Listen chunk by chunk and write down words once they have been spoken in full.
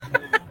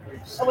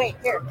Oh wait,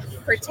 here.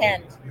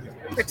 Pretend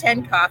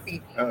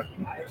coffee.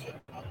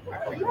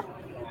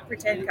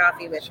 Pretend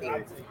coffee with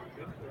you.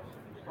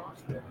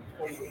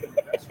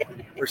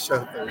 We're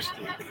so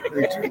thirsty.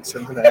 We drink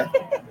some of that.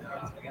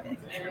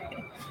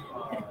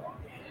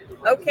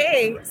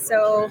 Okay,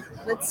 so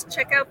let's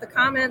check out the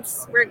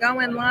comments. We're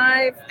going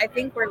live. I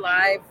think we're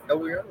live. Oh,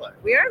 we are live.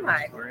 We are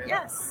live. We're in.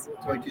 Yes.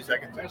 22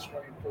 seconds.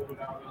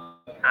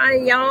 Hi,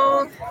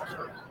 y'all.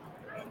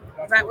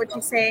 Is that what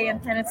you say in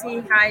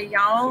Tennessee? Hi,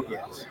 y'all.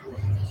 Yes.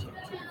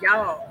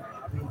 Y'all.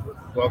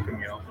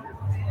 Welcome, y'all.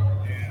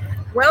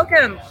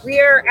 Welcome. We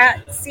are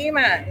at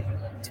SEMA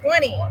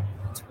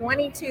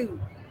 2022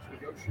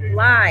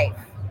 live.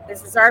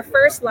 This is our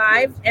first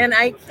live, and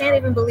I can't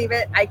even believe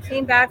it. I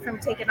came back from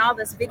taking all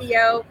this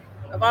video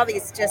of all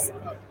these just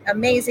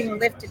amazing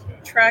lifted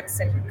trucks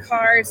and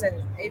cars,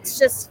 and it's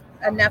just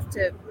enough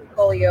to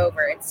bowl you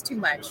over. It's too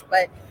much,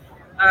 but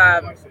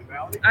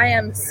I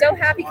am so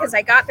happy because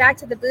I got back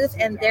to the booth,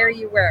 and there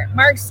you were.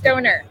 Mark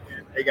Stoner.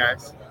 Hey,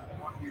 guys.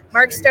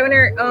 Mark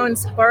Stoner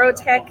owns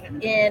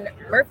Borotech in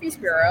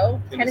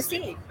Murfreesboro,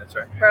 Tennessee. That's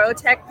right.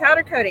 Borotech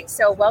Powder Coating.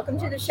 So welcome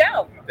to the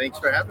show. Thanks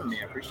for having me.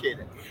 I appreciate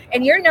it.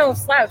 And you're no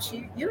slouch.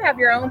 You have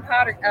your own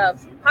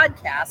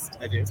podcast.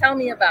 I do. Tell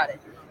me about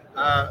it.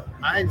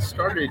 I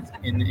started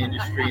in the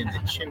industry, in the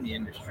chimney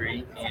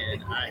industry,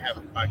 and I have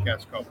a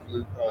podcast called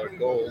Blue Collar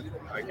Gold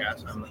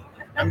podcast.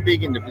 I'm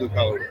big into blue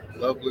collar work.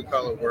 Love blue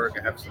collar work.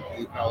 I have some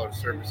blue collar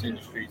service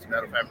industries,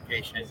 metal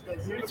fabrication,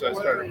 and so I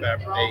started a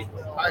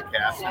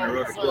podcast, and I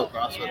wrote a book.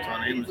 Also, it's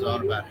on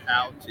Amazon about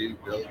how to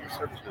build a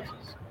service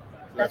business. So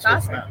that's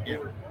awesome. About, yeah.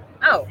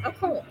 Oh,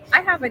 cool.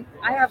 I have an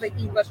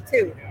ebook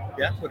too.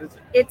 Yeah, what is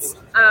it? It's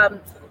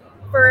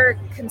for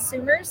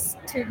consumers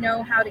to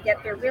know how to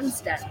get their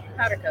rims done,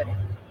 powder coating.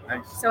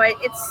 Nice. So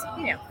it's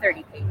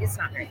 30 pages. It's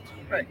not very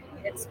cheap. Right.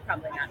 It's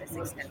probably not as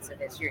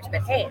expensive as yours,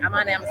 but hey, I'm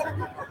on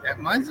Amazon. Yeah,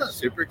 mine's not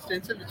super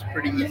extensive. It's a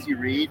pretty easy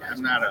read.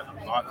 I'm not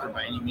an author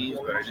by any means,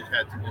 but I just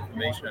had some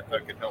information I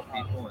thought could help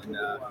people, and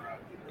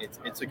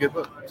it's a good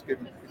book. It's good.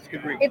 It's a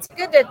good read. It's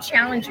good to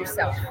challenge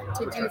yourself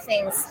to do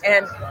things.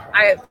 And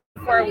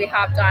before we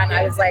hopped on,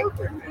 I was like,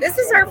 this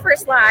is our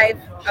first live.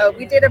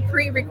 We did a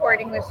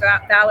pre-recording with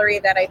Valerie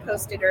that I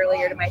posted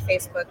earlier to my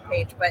Facebook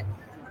page, but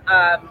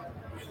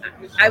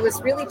I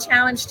was really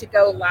challenged to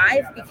go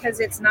live because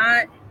it's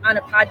not on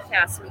a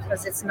podcast,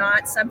 because it's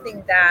not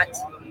something that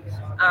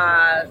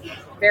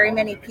very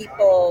many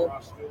people,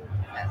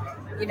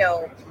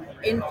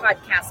 in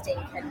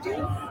podcasting can do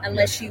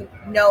unless you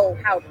know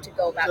how to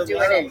go about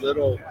doing it. There's a lot of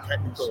little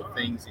technical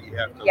things that you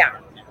have to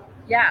learn.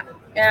 Yeah.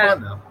 It's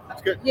fun though.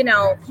 It's good.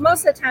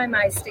 Most of the time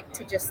I stick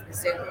to just the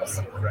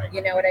Zooms. Right.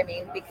 You know what I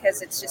mean?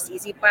 Because it's just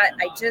easy. But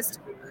I just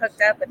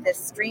hooked up with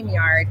this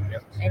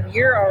StreamYard, and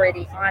you're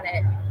already on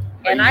it,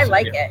 and I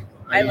like it.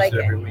 I like it.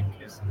 Every week.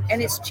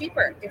 And it's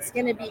cheaper. It's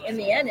going to be, in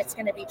the end, it's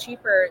going to be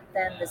cheaper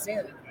than the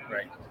Zoom.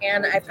 Right.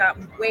 And I've got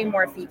way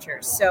more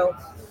features. So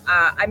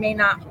I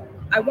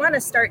want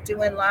to start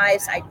doing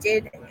lives. I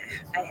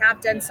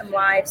have done some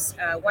lives.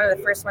 One of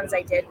the first ones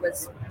I did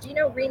was, do you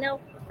know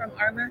Reno from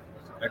Armor?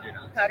 I do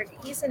not. Powder.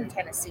 He's in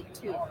Tennessee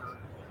too.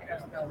 I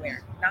don't know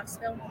where.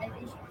 Knoxville,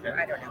 maybe? Yeah.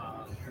 I don't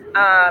know.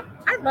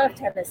 I love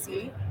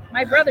Tennessee.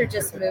 My brother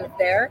just moved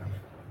there.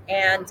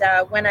 And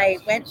when I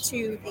went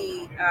to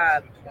the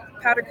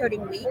powder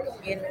coating week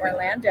in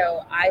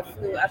Orlando, I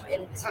flew up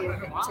to see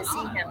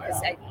him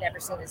because I'd never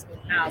seen his new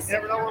house.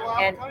 And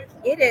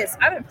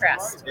I'm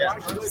impressed. Yeah.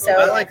 So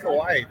I like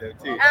Hawaii though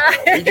too.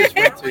 We just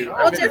went to.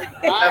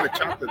 I have a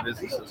chocolate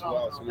business as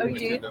well, so we went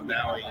to the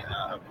Maui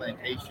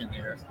plantation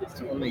there.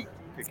 It's only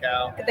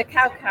cacao. The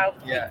cacao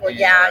people.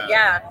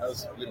 Yeah.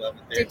 We love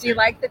it there. Did you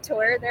like the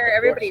tour there?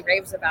 Everybody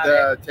raves about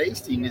it. The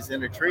tasting is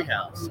in a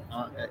treehouse.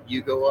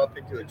 You go up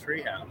into a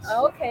treehouse.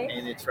 Oh, okay.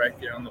 And it's right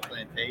there on the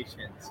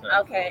plantation. So,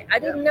 okay. I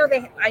didn't know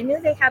I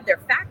knew they had their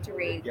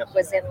factory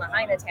was in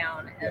Lahaina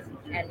Town,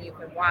 and you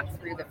can walk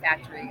through the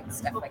factory and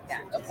stuff like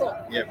that. Oh, cool.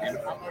 Yeah,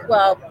 beautiful.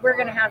 Well, we're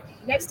going to have,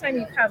 next time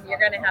you come,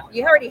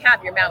 you already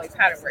have your Maui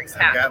Powder Works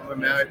hat. I got my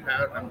Maui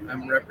Powder.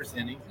 I'm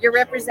representing. You're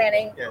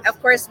representing. Yes.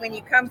 Of course, when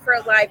you come for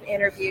a live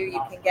interview,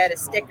 you can get a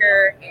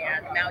sticker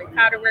and Maui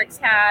Powder Works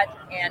hat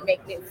and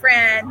make new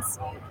friends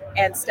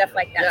and stuff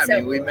like that.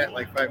 Yeah, we met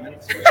like 5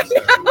 minutes ago,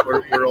 so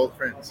we're old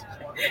friends.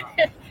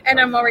 And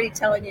I'm already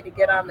telling you to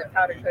get on the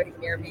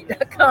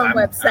powdercoatingnearme.com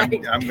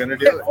website. I'm going to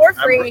do it. For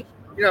free.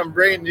 I'm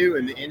brand new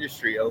in the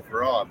industry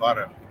overall. I bought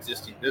an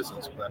existing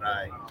business, but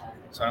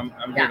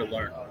I'm here to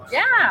learn.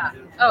 Yeah.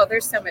 Oh,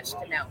 there's so much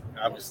to know.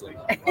 Obviously.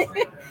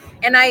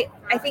 And I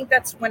think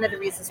that's one of the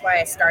reasons why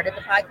I started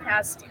the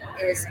podcast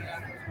is,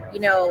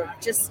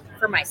 just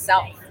for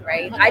myself,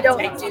 right? I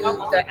don't do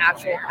the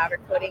actual powder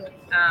coating.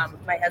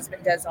 My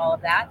husband does all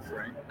of that.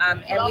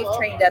 And we've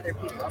trained other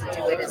people to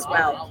do it as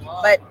well.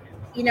 But,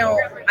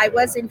 I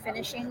was in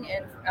finishing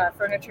and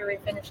furniture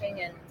refinishing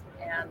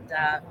and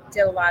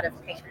did a lot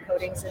of paint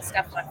coatings and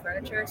stuff on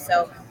furniture.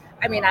 So,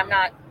 I'm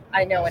not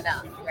I know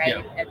enough, right?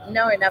 Yeah. And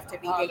know enough to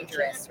be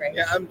dangerous, right?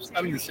 Yeah, I'm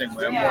the same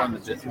way. I'm more on the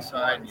business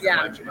side. You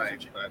know, Yeah. my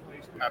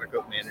powder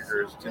coat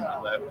manager is to the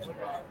left,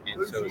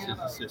 and so is his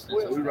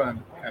assistant. So we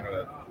run kind of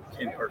a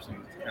 10-person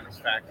kind of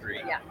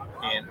factory, Yeah.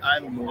 and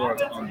I'm more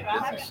on the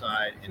business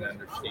side and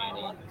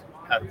understanding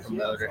how to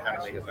promote it, how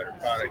to make a better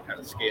product, how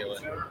to scale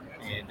it,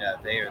 and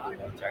they are the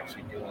ones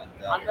actually doing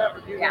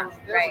that. Yeah,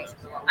 right.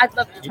 I'd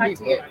love to talk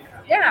to you.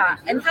 Yeah,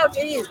 and how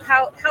do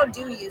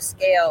you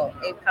scale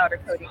a powder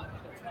coating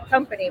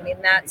company? I mean,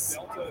 that's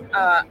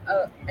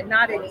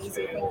not an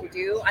easy thing to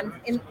do.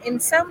 In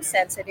some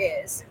sense, it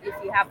is if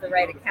you have the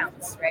right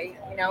accounts, right?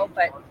 You know,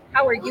 but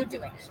how are you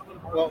doing it?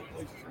 Well,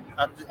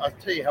 I'll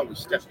tell you how we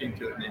stepped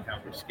into it and then how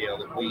we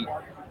scaled it.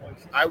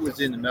 I was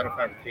in the metal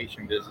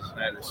fabrication business, and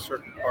I had a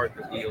certain part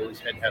that we always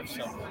had to have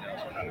someone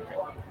else powder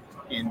coat.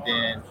 And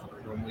then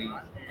when we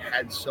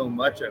had so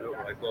much of it,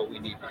 we're like, well, we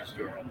need to just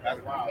do our own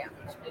powder coat.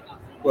 Yeah.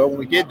 Well, when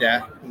we did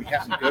that, we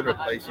happened to go to a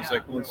place. He's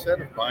like, well,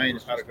 instead of buying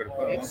the powder coat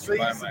equipment, why don't you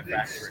buy my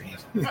factory?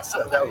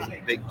 So that was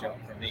a big jump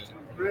for me.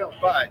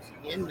 But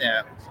in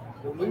that,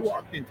 when we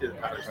walked into the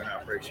powder coat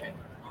operation,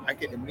 I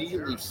could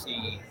immediately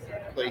see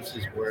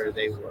places where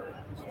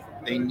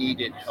they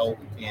needed help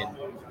and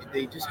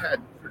they just had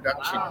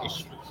production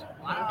issues.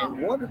 And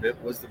one of it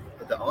was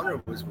the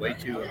owner was way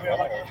too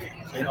involved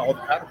in all the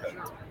powder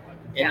coating.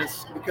 And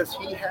it's because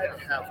he had to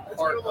have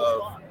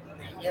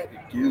he had to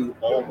do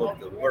all of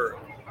the work.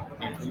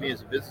 And for me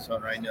as a business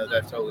owner, I know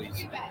that's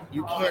always,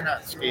 you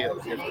cannot scale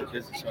if the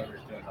business owner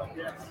is doing all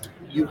that.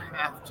 You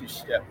have to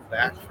step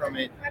back from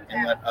it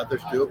and let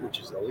others do it, which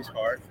is always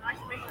hard.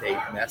 They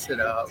mess it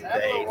up.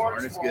 They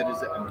aren't as good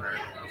as the owner.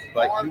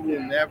 But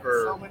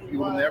you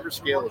will never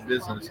scale a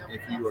business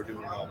if you are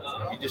doing all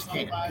this. You just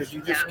can't, because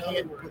you just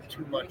can't put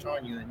too much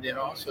on you. And then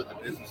also the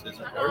business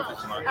isn't worth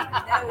as much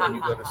when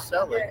you go to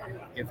sell it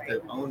if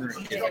the owner is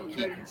a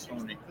key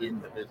component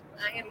in the business.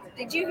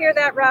 Did you hear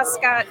that, Ross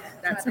Scott?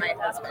 That's my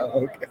husband.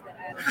 Oh,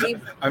 okay.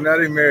 I'm not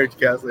in marriage,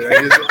 Kathleen.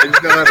 I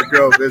just know how to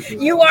grow a business.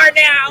 You are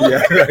now.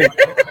 Yeah, right.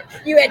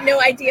 You had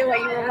no idea what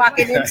you were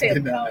walking into.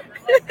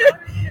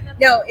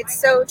 No, it's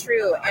so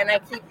true. And I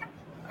keep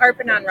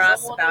harping on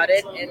Ross about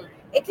it. And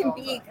it can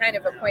be kind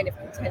of a point of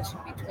contention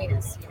between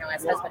us, you know,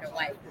 as husband and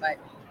wife. But,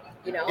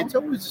 you know. It's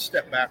always a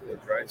step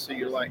backwards, right? So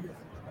you're like,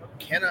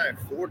 can I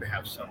afford to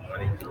have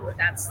somebody do it?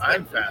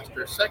 I'm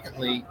faster.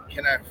 Secondly,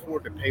 can I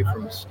afford to pay for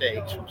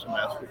mistakes from someone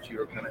else, which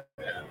you're going to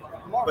have?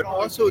 But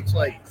also, it's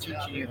like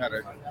teaching you how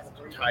to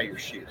tie your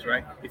shoes,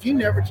 right? If you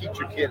never teach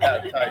your kid how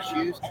to tie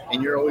shoes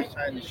and you're always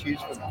tying the shoes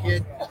for the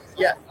kid,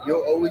 yeah,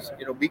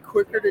 it'll be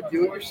quicker to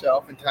do it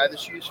yourself and tie the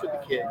shoes for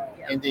the kid,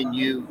 and then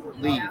you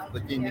leave.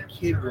 But then the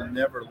kid will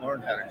never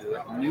learn how to do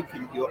it. And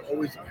you'll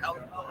always, how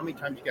many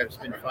times you got to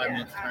spend 5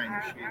 minutes tying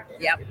your shoes?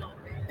 Yep.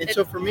 And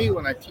so for me,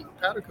 when I teach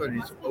powder coating,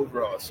 it's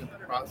overall a simple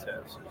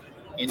process.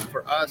 And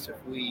for us, if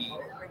we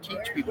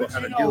teach people how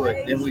to do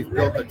it, then we've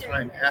built a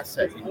time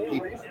asset in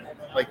people.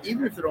 Like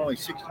even if they're only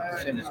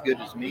 60% as good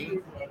as me,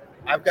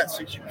 I've got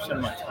 60%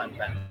 of my time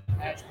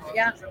back.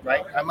 Yeah.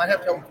 Right? I might have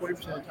to tell them 40% of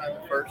the time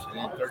at first and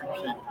then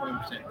 30%,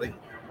 20%. But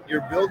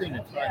you're building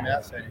a time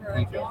asset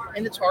in people.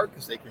 And it's hard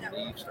because they can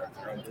leave, start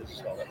their own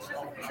business, all that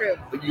stuff. True.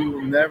 But you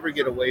will never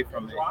get away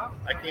from it.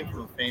 I came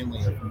from a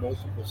family of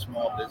multiple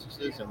small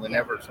businesses, and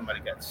whenever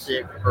somebody got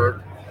sick,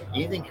 hurt,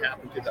 anything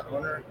happened to the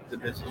owner, the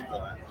business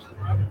collapsed.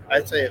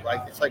 I'd say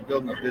it's like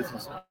building a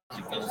business.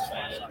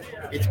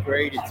 It's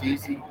great, it's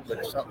easy, but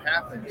if something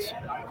happens,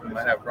 you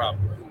might have a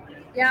problem.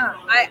 Yeah,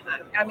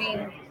 I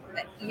mean,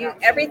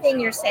 everything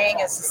you're saying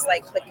is just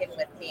like clicking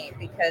with me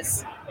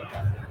because,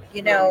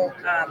 you know,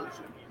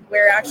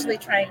 we're actually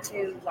trying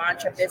to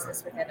launch a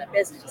business within a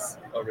business.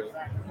 Oh, really?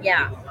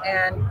 Yeah,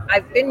 and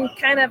I've been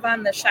kind of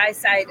on the shy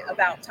side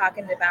about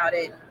talking about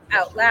it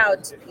out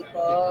loud to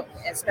people,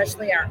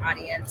 especially our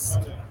audience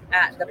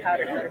at the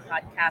Powder Coater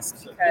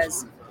podcast,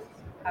 because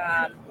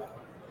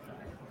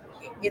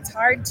it's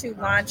hard to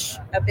launch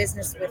a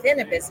business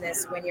within a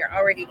business when you're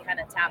already kind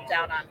of tapped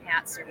out on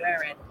hats you're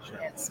wearing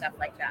and stuff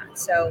like that.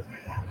 So,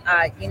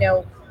 you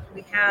know,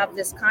 we have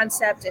this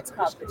concept. It's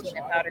called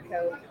Patina Powder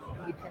Coat.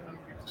 You can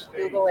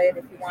Google it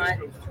if you want.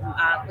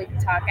 We can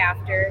talk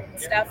after and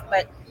stuff.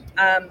 But,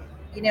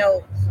 you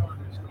know,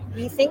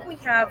 we think we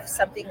have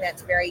something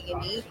that's very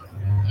unique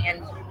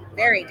and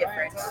very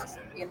different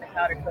in the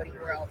powder coating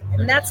world.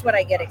 And that's what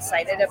I get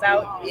excited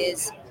about,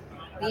 is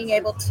being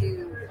able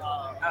to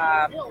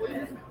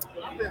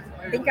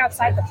think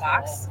outside the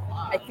box.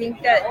 I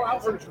think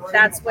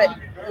that's what,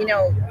 you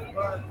know,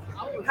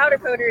 powder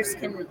coaters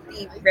can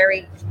be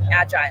very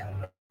agile.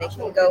 They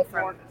can go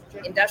from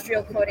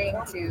industrial coating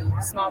to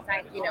small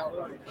tank, you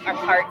know, our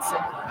parts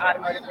and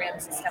automotive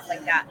rims and stuff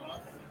like that.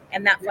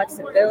 And that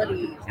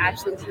flexibility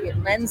actually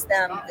lends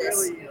them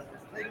this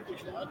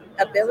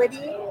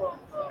ability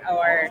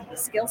or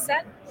skill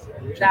set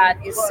that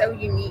is so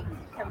unique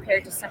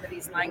compared to some of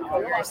these line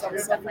coaters and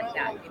stuff like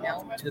that, you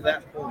know? To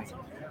that point,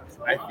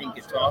 I think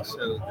it's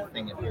also the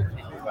thing that holds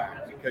people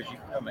back because you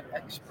become an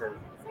expert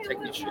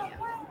technician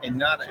and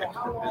not an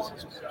expert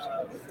business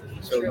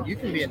person. So you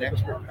can be an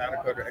expert powder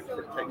coater,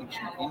 expert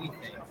technician,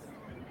 anything.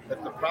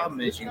 But the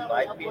problem is you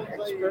like being an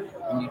expert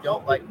and you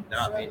don't like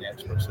not being an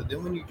expert. So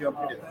then when you jump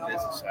into the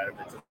business side of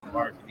it, the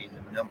marketing,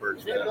 the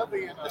numbers,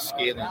 the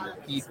scaling, the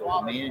people,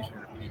 the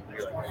management of people,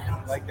 you're like, I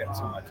don't like that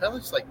so much. I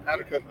was like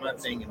powder coat my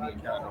thing and being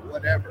done or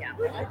whatever.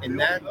 And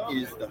that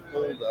is the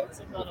hold up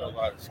with a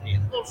lot of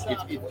scaling.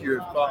 It's your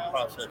thought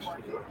process.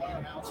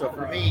 So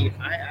for me,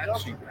 I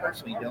actually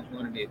personally don't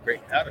want to be a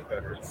great powder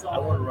coater. I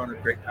want to run a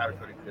great powder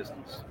coating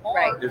business.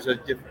 Right. There's a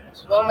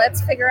difference. Well,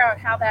 let's figure out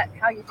how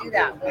you do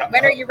that.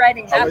 When are you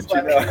writing that book?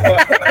 You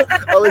know.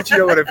 I'll let you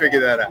know when I figure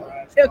that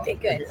out. Okay,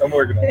 good. I'm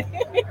working on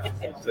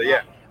it. So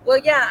yeah. Well,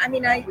 yeah, I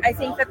mean, I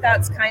think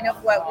that's kind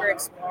of what we're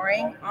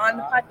exploring on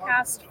the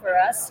podcast for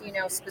us,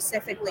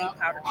 specifically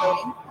powder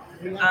coating.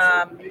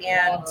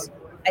 And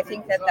I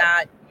think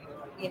that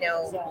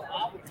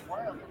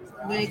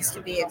needs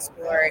to be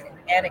explored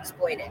and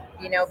exploited,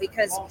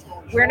 because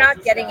we're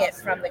not getting it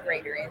from the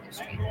greater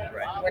industry.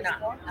 Right. We're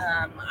not.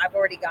 I've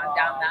already gone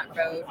down that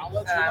road.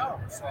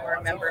 We're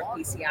a member of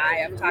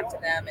PCI. I've talked to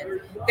them, and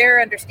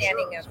their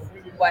understanding of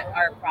what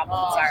our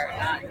problems are,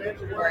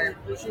 or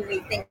who we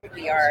think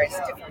we are, is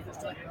different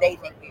from what they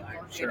think we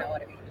are. Sure. You know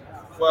what I mean?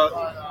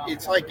 Well,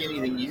 it's like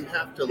anything. You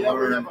have to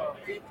learn.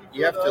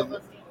 You have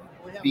to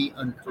be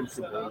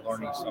uncomfortable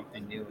learning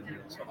something new and doing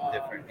something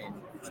different. And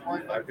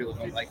a lot of people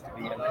don't like to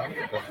be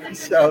uncomfortable.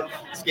 So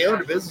scaling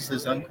the business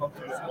is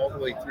uncomfortable all the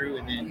way through.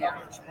 And then,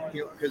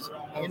 because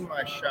in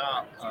my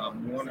shop,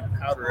 one of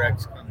Powder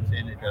X comes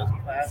in and does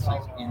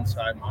classes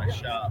inside my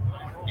shop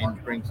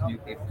and brings new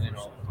people in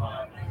all the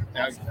time.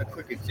 Now, a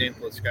quick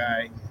example, this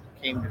guy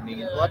came to me,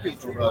 and a lot of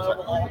people don't realize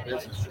I own the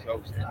business because I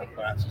was in the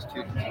classes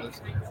too,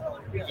 listening.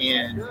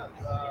 And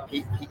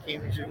he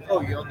came and said,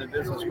 "Oh, you own the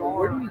business? Well,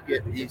 where do you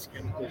get these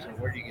chemicals and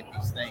where do you get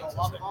these things?"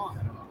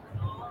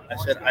 I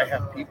said, "I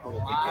have people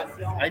that get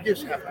it. I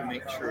just have to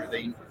make sure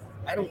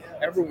I don't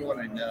ever want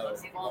to know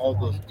all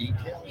those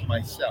details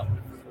myself."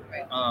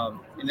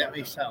 And that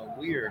may sound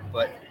weird,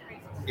 but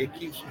it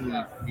keeps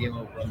me being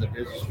able to run the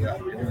business without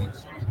doing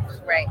business.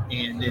 Right.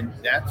 And then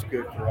that's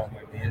good for all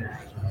my managers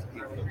and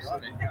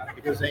people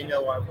because they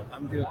know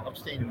I'm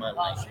staying in my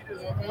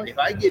lane. If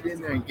I get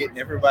in there and get in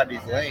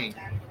everybody's lane,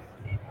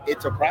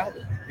 it's a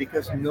problem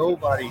because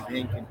nobody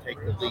then can take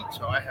the lead.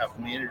 So I have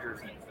managers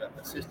and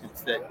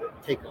assistants that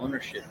take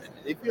ownership and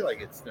they feel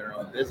like it's their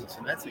own business,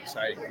 and that's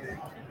exciting.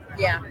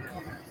 Yeah.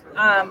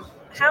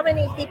 How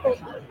many people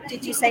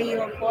did you say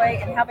you employ,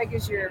 and how big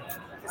is your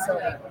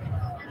facility?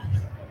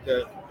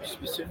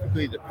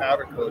 Specifically, the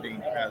powder coating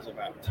has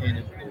about 10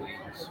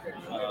 employees.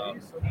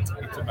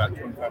 It's about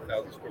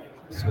 25,000 square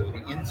foot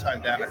facility.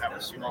 Inside that, I have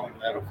a small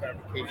metal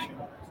fabrication,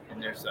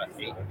 and there's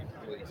 8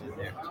 employees in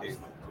there too.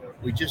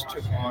 We just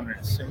took on an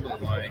assembly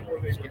line.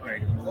 We're getting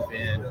ready to move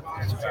in.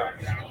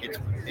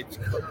 It's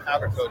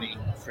powder coating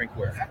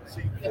drinkware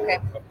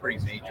for a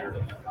pretty major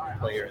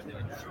player in the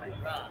industry.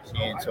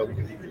 And so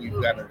we've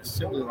got an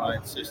assembly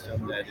line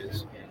system that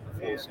is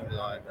full assembly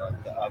line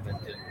of the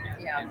ovens,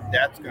 and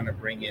that's going to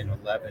bring in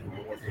 11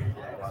 more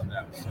people on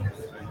that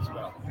assembly line. It's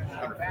about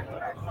 100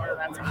 people. Oh,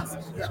 that's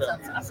awesome.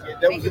 That's awesome.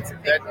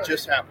 That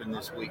just happened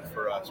this week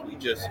for us.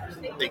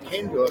 They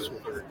came to us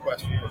with a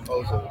request for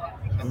proposal,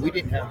 and we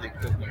didn't have the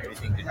equipment or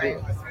anything to do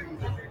it.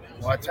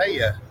 Well, I tell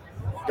you,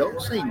 don't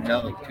say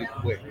no too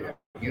quick.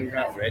 If you're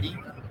not ready,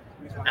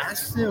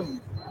 ask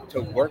them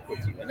to work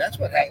with you. And that's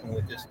what happened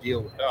with this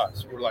deal with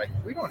us. We're like,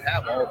 we don't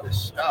have all this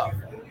stuff.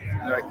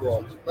 And they're like,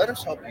 well, let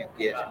us help you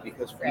get it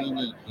because we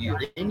need you.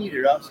 They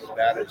needed us as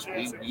bad as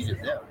we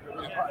needed them.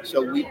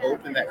 So we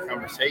opened that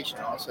conversation.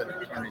 All of a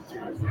sudden, it turned into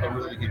a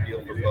really good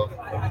deal for both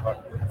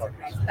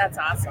parties. That's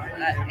awesome.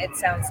 It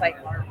sounds like,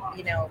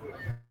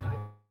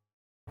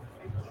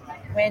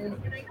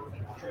 when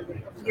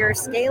you're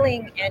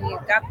scaling and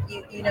you've got,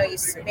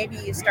 maybe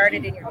you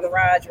started in your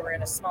garage or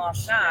in a small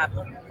shop,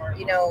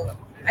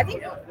 I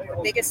think the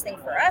biggest thing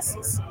for us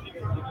is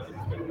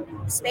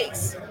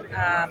space.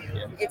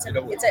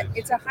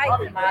 It's a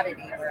high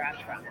commodity where I'm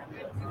from,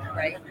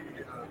 right?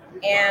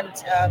 And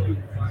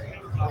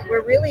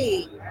we're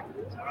really,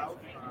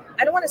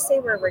 I don't want to say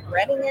we're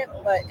regretting it,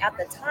 but at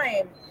the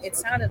time it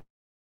sounded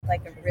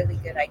like a really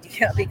good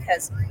idea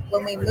because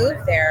when we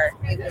moved there,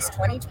 it was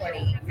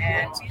 2020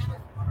 and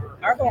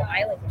our whole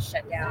island was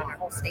shut down, our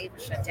whole state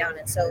was shut down.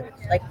 And so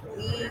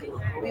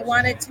we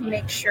wanted to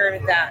make sure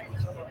that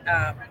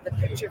the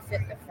picture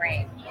fit the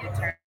frame in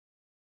terms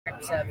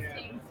of,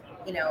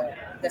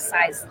 the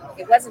size.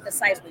 It wasn't the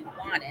size we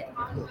wanted.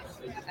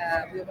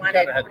 We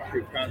wanted. You had the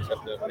proof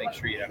concept to make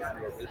sure you have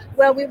more business.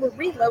 Well, we were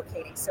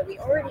relocating, so we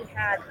already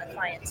had a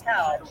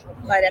clientele,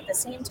 but at the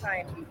same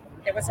time,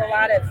 there was a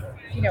lot of,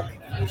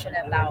 confusion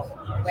about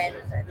when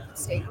the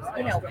state,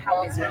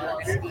 how busy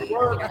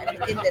we're going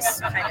to be, in this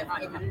kind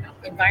of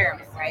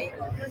environment, right?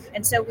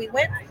 And so we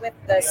went with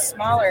the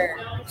smaller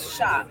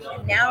shop.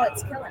 And now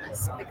it's killing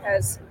us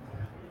because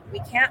we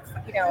can't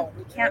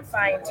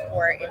find,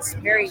 or it's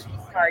very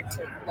hard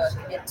to look.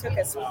 It took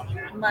us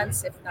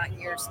months, if not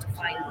years, to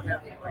find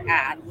where we were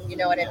at. You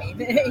know what I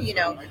mean?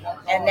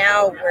 And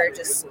now we're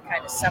just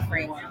kind of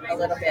suffering a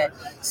little bit.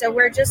 So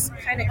we're just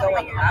kind of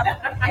going up,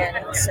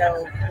 and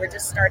so we're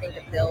just starting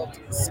to build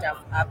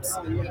stuff up.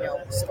 So,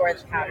 store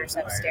the powders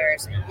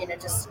upstairs.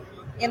 Just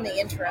in the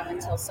interim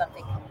until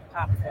something can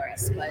pop for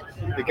us. But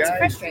it's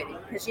frustrating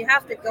because you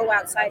have to go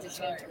outside to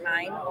change your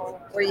mind,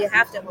 or you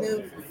have to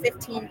move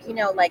 15.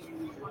 Like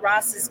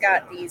Ross has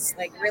got these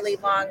like really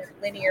long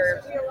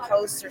linear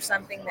posts or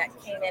something that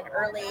came in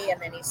early, and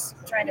then he's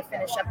trying to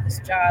finish up this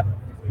job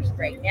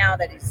right now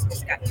that he's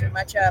just got too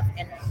much of,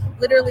 and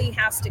literally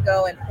has to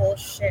go and pull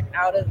shit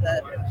out of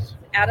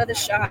the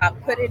shop,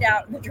 put it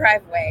out in the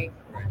driveway,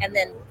 and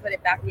then put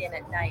it back in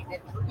at night.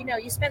 And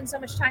you spend so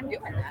much time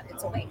doing that,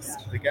 it's a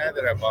waste. The guy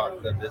that I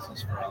bought the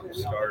business from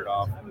started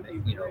off,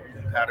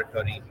 powder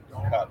coating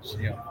cups,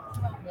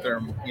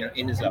 thermal,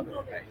 in his oven.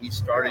 Right? He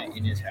started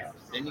in his house,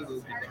 then he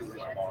moved into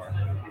his barn,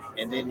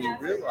 and then he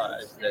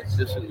realized that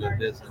this is a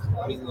business.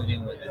 He went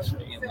in with his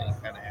family,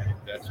 kind of had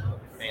investment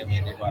with the family,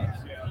 and they bought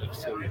the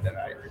facility that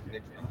I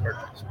originally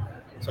purchased.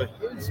 So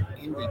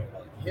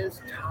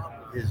his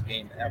top of his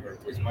game ever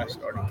was my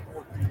starting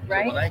point.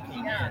 Right. So when I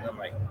came in, I'm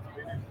like,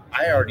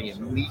 I already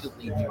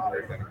immediately knew we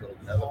were going to build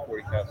another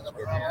 40,000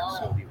 square foot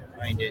facility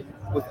behind it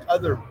with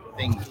other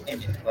things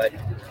in it, but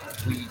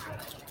we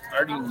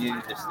already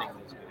knew this thing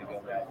was going to go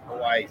back.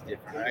 Hawaii's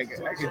different.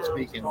 I could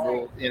speak in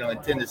in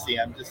Tennessee.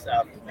 I'm just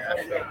south of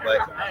Nashville, but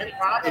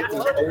it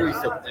was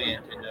always the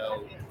plan to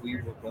know we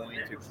were going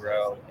to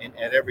grow, and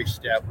at every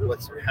step,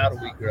 how do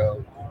we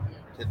grow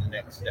to the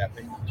next step?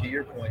 And to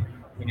your point,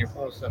 when you're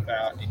pulling stuff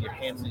out and you're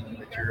handling the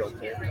material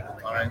multiple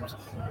times,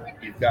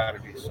 you've got to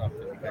do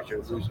something because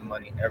you're losing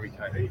money every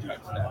time you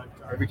touch that.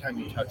 Every time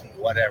you touch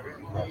whatever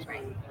you touch.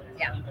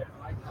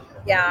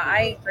 Yeah,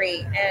 I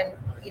agree. And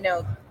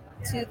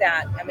to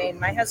that, I mean,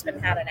 my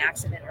husband had an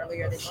accident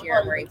earlier this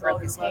year where he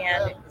broke his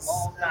hand. It was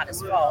not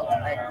his fault,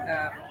 but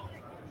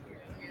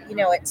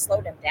it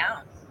slowed him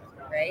down.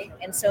 Right.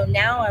 And so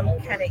now I'm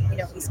kind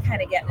of, he's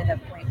kind of getting to the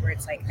point where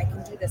it's like, I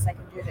can do this. And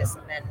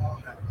then,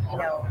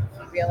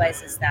 he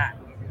realizes that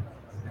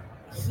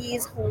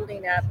he's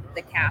holding up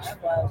the cash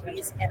flow.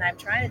 And I'm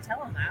trying to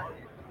tell him that.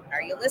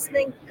 Are you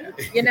listening?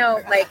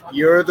 Like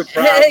you're the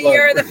problem.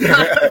 You're the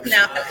problem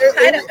now.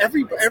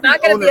 It's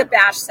not going to be a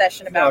bash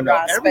session about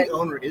Ross. Every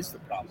owner is the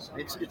problem.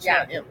 It's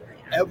not him.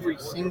 Every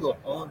single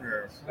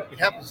owner, it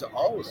happens to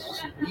all of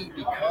us. We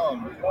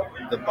become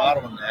the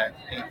bottleneck,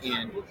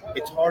 and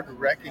it's hard to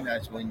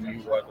recognize when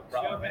you are the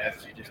problem.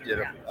 As you just did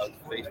a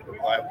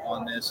Facebook Live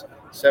on this,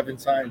 7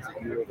 signs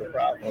that you are the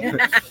problem.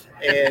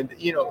 And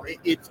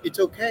it's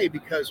okay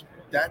because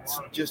that's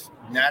just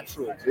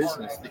natural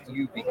business that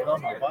you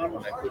become the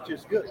bottleneck, which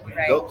is good. You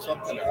built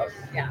something up,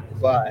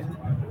 but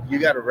you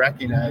got to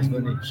recognize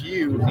when it's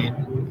you.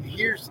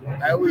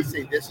 And I always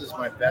say, this is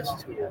my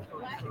best tool.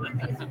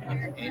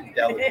 And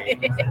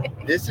delegate.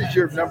 This is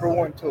your number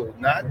one tool,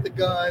 not the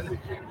gun,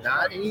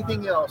 not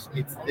anything else.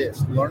 It's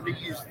this. Learn to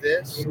use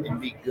this and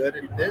be good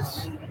at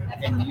this,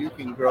 and you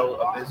can grow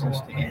a business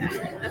to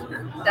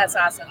anything. That's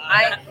awesome.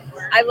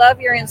 I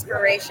love your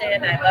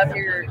inspiration. I love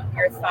your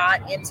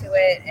thought into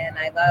it, and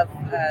I love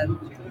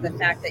the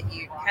fact that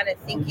you're kind of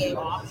thinking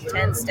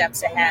 10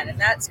 steps ahead, and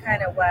that's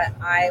kind of what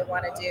I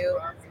want to do.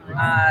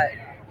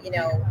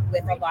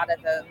 With a lot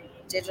of the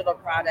digital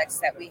products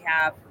that we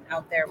have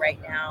out there right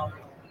now.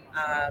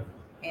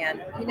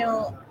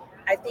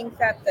 I think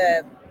that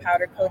the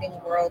powder coating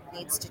world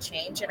needs to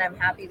change, and I'm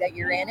happy that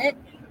you're in it.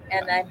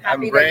 And I'm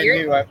happy that you're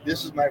new.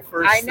 This is my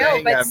first. I know,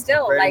 thing. but I'm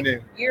still,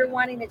 new. You're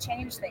wanting to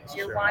change things.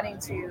 You're wanting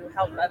to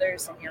help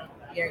others, and you're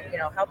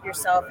help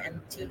yourself and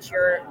teach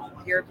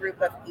your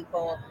group of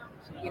people,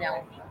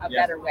 a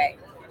better way.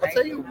 I'll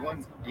tell you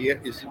one.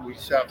 Keep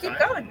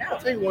going. No. I'll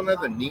tell you one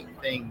other neat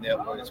thing that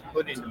was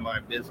put into my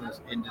business,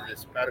 into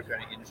this powder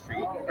coating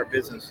industry or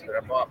business that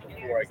I bought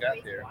before I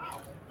got there,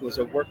 was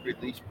a work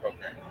release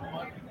program.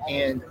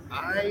 And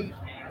I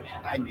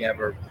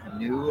never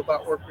knew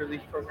about work release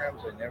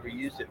programs. I never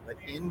used it. But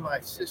in my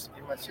system,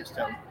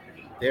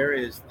 there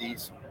is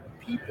these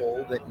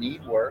people that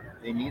need work.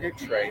 They need a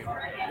trade.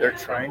 They're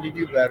trying to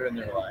do better in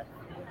their life.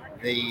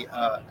 They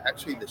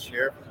the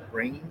sheriff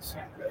brings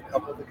a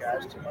couple of the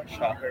guys to my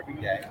shop every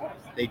day.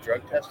 They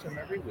drug test them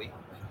every week.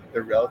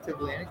 They're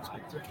relatively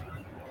inexpensive.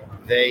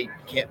 They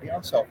can't be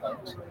on cell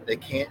phones. They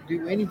can't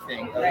do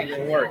anything other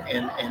than work.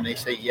 And they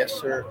say, yes,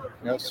 sir,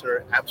 no,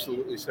 sir,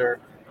 absolutely, sir.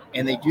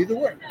 And they do the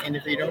work. And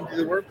if they don't do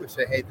the work, we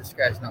say, hey, this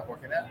guy's not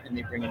working out. And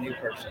they bring a new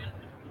person.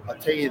 I'll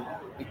tell you,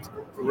 it's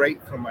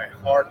great from my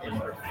heart and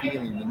my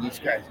feeling when these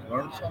guys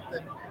learn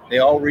something. They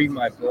all read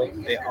my book.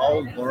 They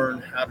all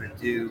learn how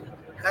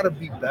to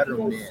be better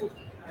men,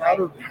 how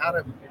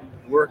to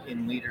work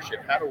in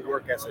leadership, how to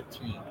work as a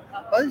team.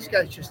 A lot of these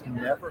guys just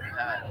never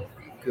had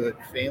good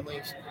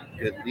families,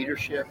 good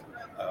leadership,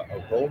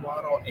 a role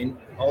model, and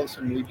all of a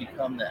sudden we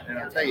become that. And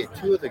I'll tell you,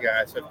 two of the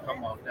guys have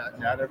come off.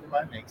 Not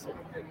everybody makes it.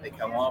 They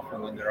come off,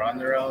 and when they're on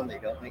their own, they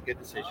don't make good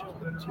decisions.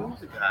 But two of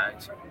the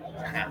guys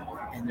have,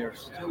 and they're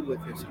still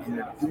with us, and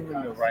they're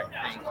doing the right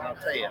things. And I'll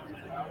tell you,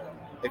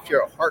 if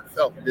you're a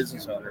heartfelt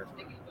business owner,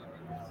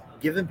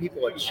 giving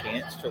people a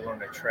chance to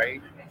learn a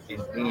trade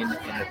and being in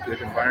a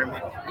good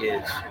environment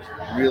is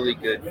really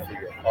good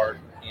for your heart.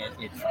 And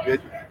it's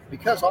good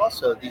because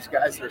also these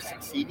guys are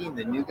succeeding,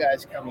 the new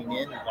guys coming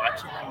in and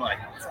watching them like,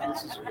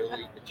 this is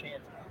really a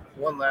chance.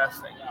 One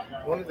last thing.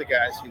 One of the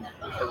guys who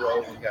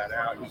heroically got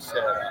out, he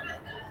said,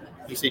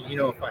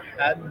 if I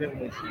hadn't been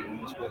with you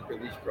in this work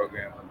release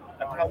program,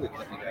 I probably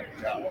couldn't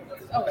have got a job.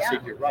 Oh, yeah. I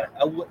said, you're right.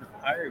 I wouldn't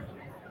hire you.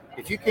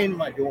 If you came to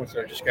my door and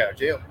said, I just got out of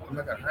jail, I'm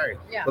not going to hire you.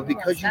 Yeah, but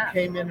because you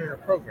came in a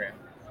program,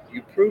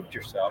 you proved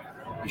yourself,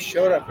 you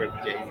showed up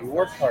every day, you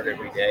worked hard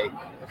every day,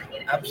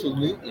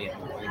 absolutely I'm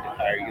going to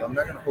hire you. I'm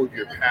not going to hold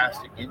your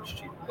past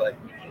against you. But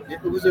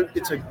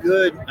it's a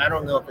good, I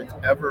don't know if it's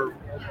ever,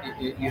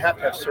 you have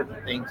to have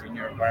certain things in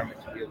your environment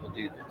to be able to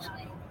do this.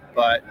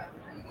 But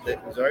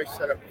it was already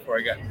set up before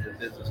I got into the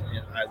business,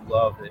 and I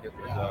love that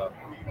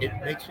it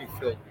makes me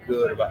feel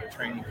good about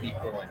training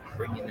people and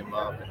bringing them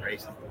up and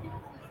raising them.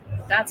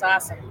 That's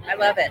awesome. I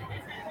love it.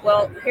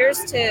 Well,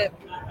 here's to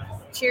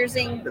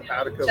cheersing the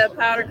Powder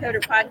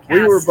Coder podcast.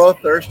 We were both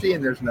thirsty,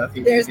 and there's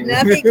nothing. There's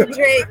nothing to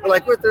drink.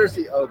 We're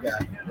thirsty. Oh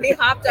God. We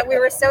hopped up. We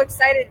were so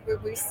excited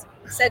when we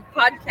said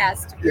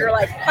podcast. We were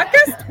like,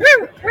 podcast?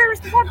 Where's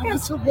the Have podcast?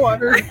 some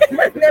water.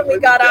 And then we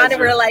got on and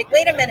we were like,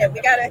 wait a minute,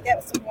 we got to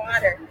get some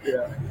water.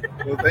 Yeah.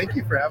 Well, thank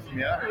you for having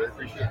me on. I really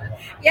appreciate it.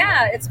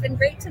 Yeah, it's been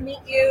great to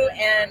meet you,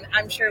 and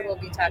I'm sure we'll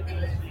be talking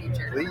in the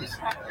future. Please.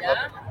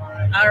 Yeah?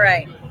 All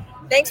right.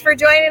 Thanks for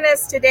joining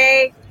us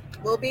today.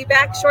 We'll be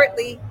back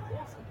shortly.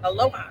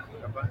 Aloha.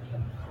 Bye-bye.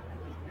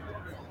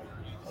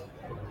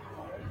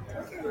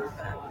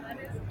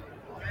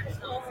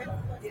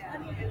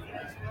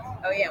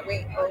 Oh, yeah.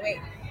 Wait. Oh.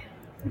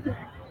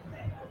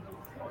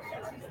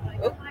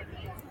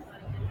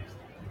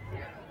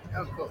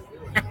 Oh, cool.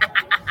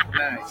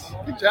 Nice.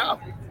 Good job.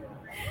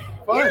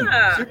 Fun.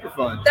 Yeah. Super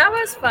fun. That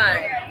was fun.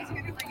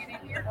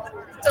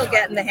 Still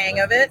getting the hang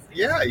of it.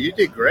 Yeah, you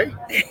did great.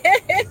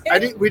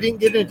 We didn't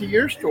get into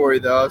your story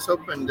though. I was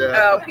hoping to.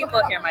 Oh,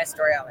 people hear my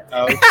story all the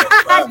time.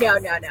 Oh,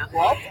 okay. No.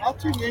 Well, I'll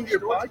tune into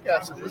your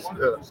podcast and listen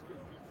to it.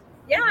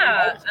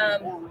 Yeah.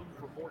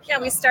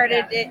 We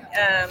started it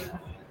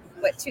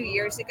 2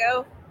 years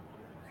ago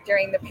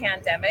during the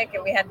pandemic,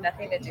 and we had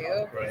nothing to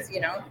do, Right.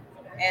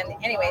 And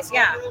anyways,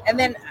 yeah. And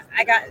then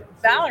I got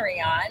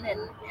Valerie on,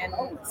 and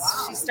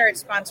she started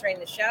sponsoring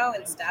the show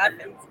and stuff.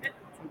 And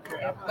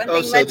one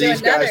thing So led to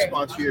these another. guys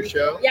sponsor your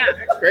show? Yeah.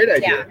 Great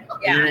idea.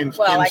 Yeah. Your name's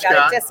Well, Kim I got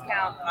Scott. a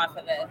discount off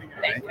of the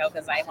Banco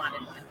because I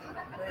wanted one.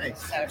 Nice.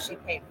 So she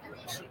paid.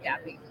 She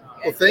got me.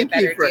 Well, thank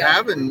you for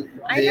having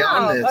I me know.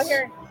 on this.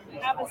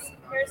 Oh,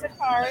 here's a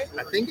card.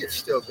 I think it's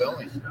still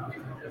going.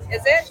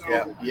 Is it?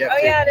 Yeah. Oh,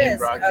 yeah, it is.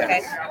 Broadcast.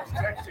 Okay.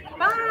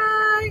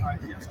 Bye.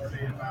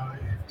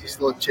 Just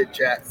a little chit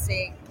chat.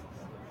 See.